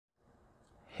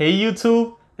Hey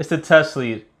YouTube, it's the test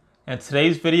lead, and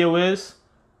today's video is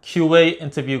QA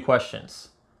interview questions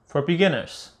for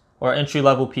beginners or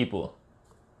entry-level people.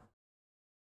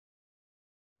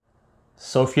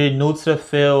 So if you're new to the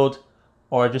field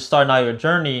or just starting out your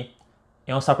journey,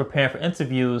 you don't start preparing for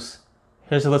interviews,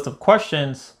 here's a list of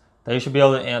questions that you should be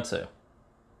able to answer.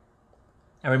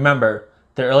 And remember,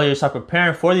 the earlier you start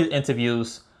preparing for these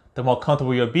interviews, the more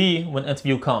comfortable you'll be when the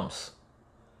interview comes.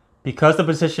 Because the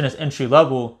position is entry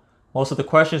level, most of the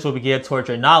questions will be geared towards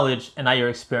your knowledge and not your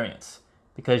experience,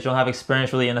 because you don't have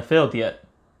experience really in the field yet.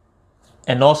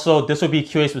 And also, this will be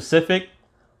QA specific,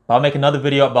 but I'll make another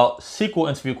video about SQL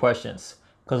interview questions,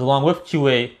 because along with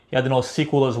QA, you have to know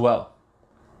SQL as well.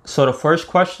 So the first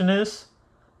question is,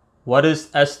 what is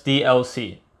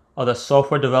SDLC, or the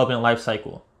Software Development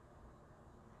Lifecycle?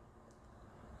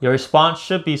 Your response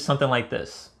should be something like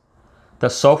this. The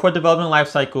software development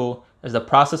lifecycle is the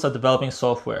process of developing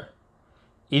software.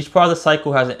 Each part of the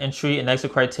cycle has an entry and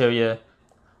exit criteria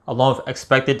along with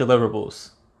expected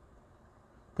deliverables.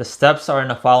 The steps are in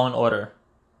the following order: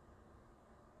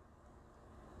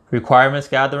 requirements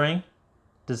gathering,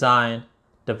 design,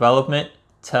 development,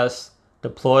 test,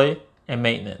 deploy, and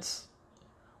maintenance.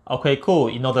 Okay, cool.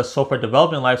 You know the software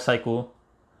development lifecycle.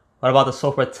 What about the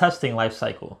software testing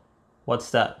lifecycle?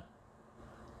 What's that?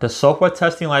 The software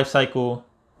testing lifecycle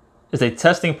is a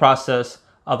testing process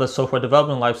of the software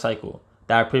development lifecycle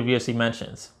that I previously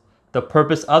mentioned. The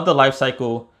purpose of the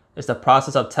lifecycle is the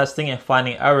process of testing and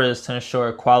finding errors to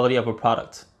ensure quality of a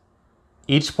product.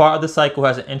 Each part of the cycle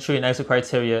has an entry and exit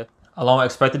criteria along with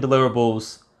expected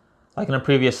deliverables, like in the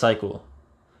previous cycle.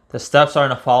 The steps are in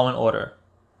the following order: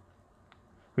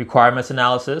 requirements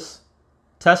analysis,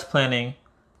 test planning,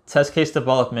 test case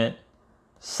development,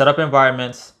 setup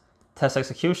environments, test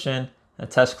execution,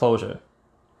 and test closure.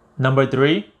 Number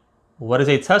 3, what is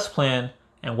a test plan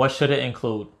and what should it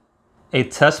include? A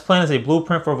test plan is a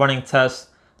blueprint for running tests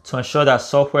to ensure that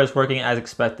software is working as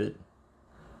expected.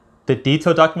 The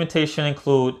detailed documentation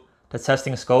include the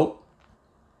testing scope,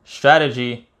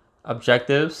 strategy,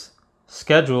 objectives,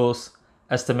 schedules,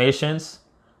 estimations,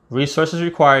 resources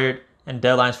required, and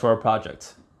deadlines for a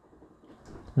project.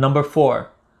 Number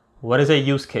 4, what is a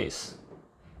use case?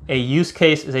 A use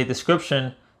case is a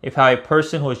description of how a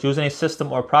person who is using a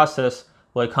system or process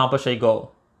will accomplish a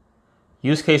goal.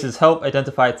 Use cases help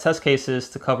identify test cases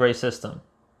to cover a system.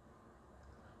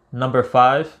 Number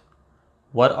 5,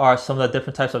 what are some of the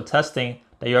different types of testing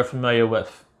that you are familiar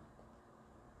with?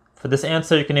 For this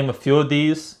answer, you can name a few of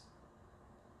these.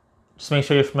 Just make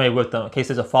sure you're familiar with them in case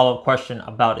there's a follow-up question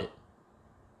about it.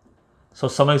 So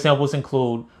some examples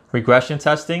include regression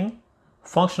testing,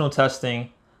 functional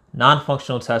testing,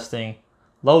 non-functional testing,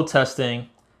 load testing,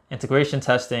 integration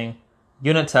testing,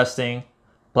 unit testing,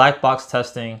 black box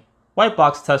testing, white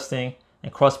box testing,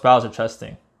 and cross-browser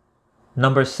testing.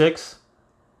 Number 6,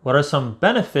 what are some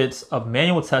benefits of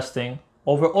manual testing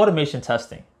over automation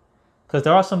testing? Because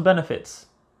there are some benefits.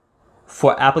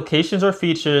 For applications or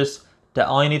features that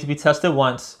only need to be tested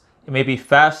once, it may be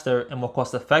faster and more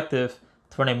cost-effective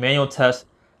to run a manual test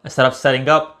instead of setting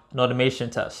up an automation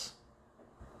test.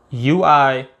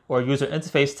 UI or user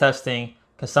interface testing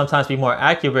can sometimes be more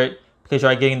accurate because you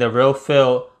are getting the real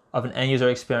feel of an end user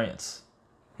experience.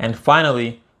 And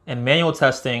finally, in manual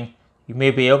testing, you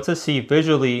may be able to see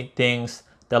visually things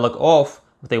that look off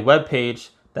with a web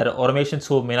page that an automation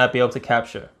tool may not be able to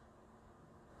capture.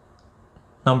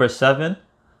 Number 7,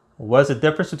 what is the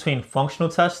difference between functional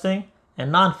testing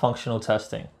and non-functional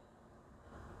testing?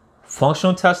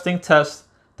 Functional testing tests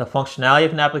the functionality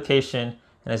of an application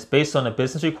and is based on the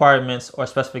business requirements or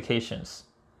specifications.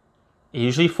 It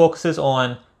usually focuses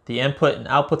on the input and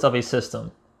outputs of a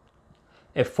system.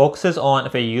 It focuses on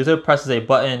if a user presses a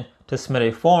button to submit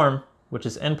a form, which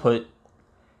is input,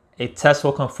 a test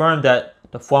will confirm that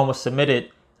the form was submitted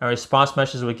and response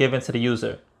messages were given to the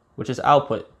user, which is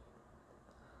output.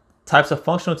 Types of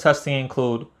functional testing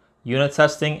include unit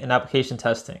testing and application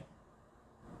testing.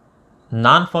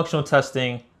 Non-functional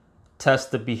testing tests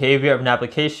the behavior of an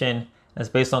application and is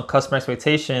based on customer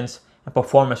expectations and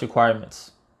performance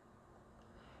requirements.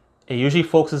 It usually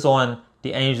focuses on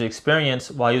the end user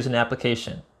experience while using the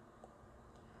application.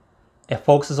 It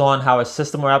focuses on how a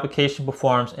system or application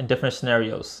performs in different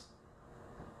scenarios.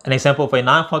 An example of a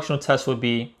non-functional test would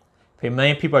be, if 1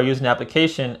 million people are using the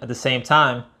application at the same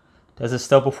time, does it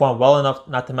still perform well enough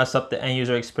not to mess up the end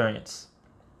user experience?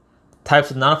 Types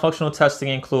of non-functional testing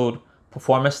include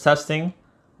performance testing,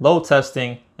 load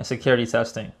testing, and security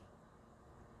testing.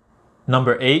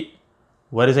 Number 8,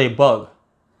 what is a bug?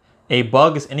 A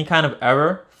bug is any kind of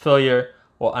error, failure,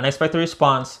 or unexpected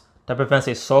response that prevents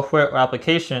a software or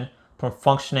application from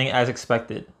functioning as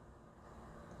expected?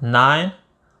 9.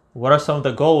 What are some of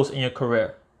the goals in your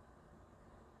career?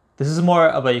 This is more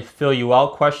of a fill you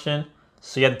out question,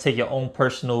 so you have to take your own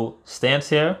personal stance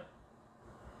here.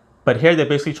 But here they're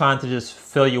basically trying to just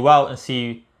fill you out and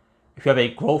see if you have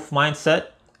a growth mindset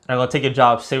and are going to take your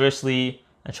job seriously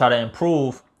and try to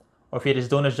improve, or if you're just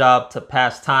doing a job to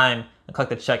pass time and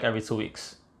collect a check every 2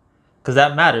 weeks. Because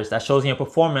that matters. That shows in your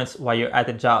performance while you're at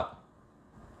the job.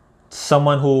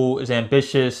 Someone who is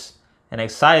ambitious and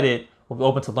excited will be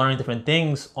open to learning different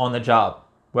things on the job.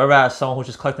 Whereas someone who's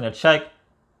just collecting a check,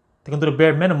 they can do the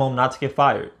bare minimum not to get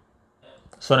fired.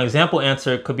 So an example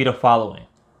answer could be the following.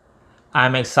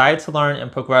 I'm excited to learn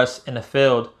and progress in the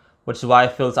field, which is why I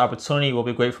feel this opportunity will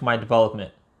be great for my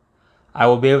development. I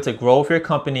will be able to grow with your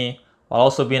company while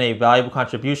also being a valuable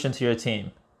contribution to your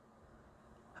team.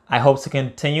 I hope to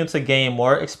continue to gain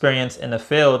more experience in the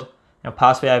field and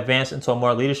possibly advance into a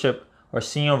more leadership or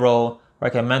senior role where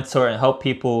I can mentor and help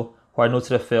people who are new to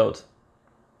the field.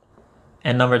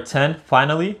 And number 10,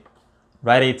 finally,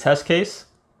 write a test case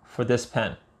for this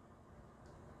pen.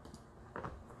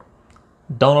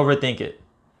 Don't overthink it.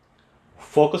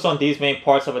 Focus on these main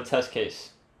parts of a test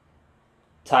case: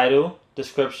 title,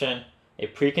 description, a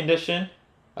precondition,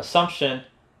 assumption,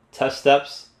 test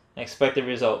steps, and expected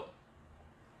result.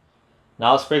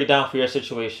 Now let's break it down for your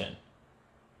situation.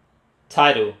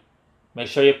 Title. Make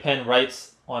sure your pen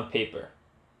writes on paper.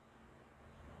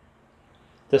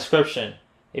 Description.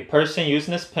 A person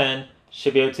using this pen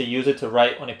should be able to use it to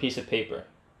write on a piece of paper.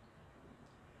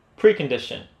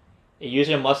 Precondition. A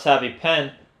user must have a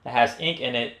pen that has ink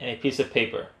in it and a piece of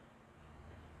paper.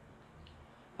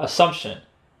 Assumption.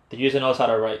 The user knows how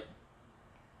to write.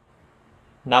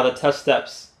 Now the test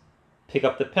steps. Pick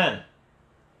up the pen.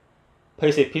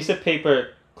 Place a piece of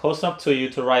paper close enough to you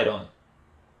to write on.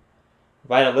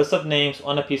 Write a list of names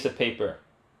on a piece of paper.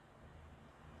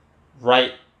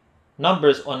 Write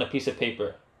numbers on the piece of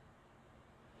paper.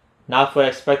 Now for the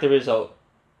expected result.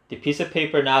 The piece of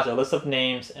paper now has a list of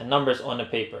names and numbers on the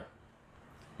paper.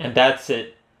 And that's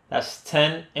it. That's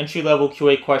 10 entry-level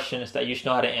QA questions that you should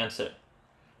know how to answer.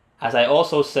 As I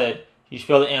also said, you should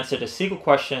be able to answer the SQL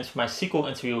questions for my SQL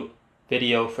interview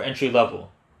video for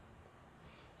entry-level.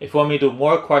 If you want me to do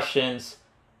more questions,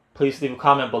 please leave a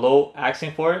comment below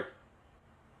asking for it.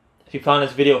 If you found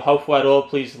this video helpful at all,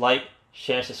 please like,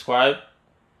 share, and subscribe.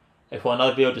 If you want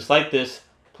another video just like this,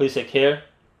 please take care.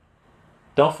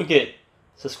 Don't forget,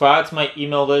 subscribe to my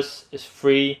email list. It's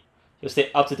free. You'll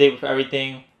stay up to date with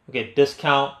everything. You'll get a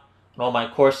discount on all my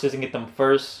courses and get them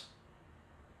first.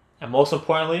 And most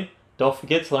importantly, don't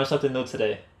forget to learn something new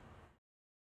today.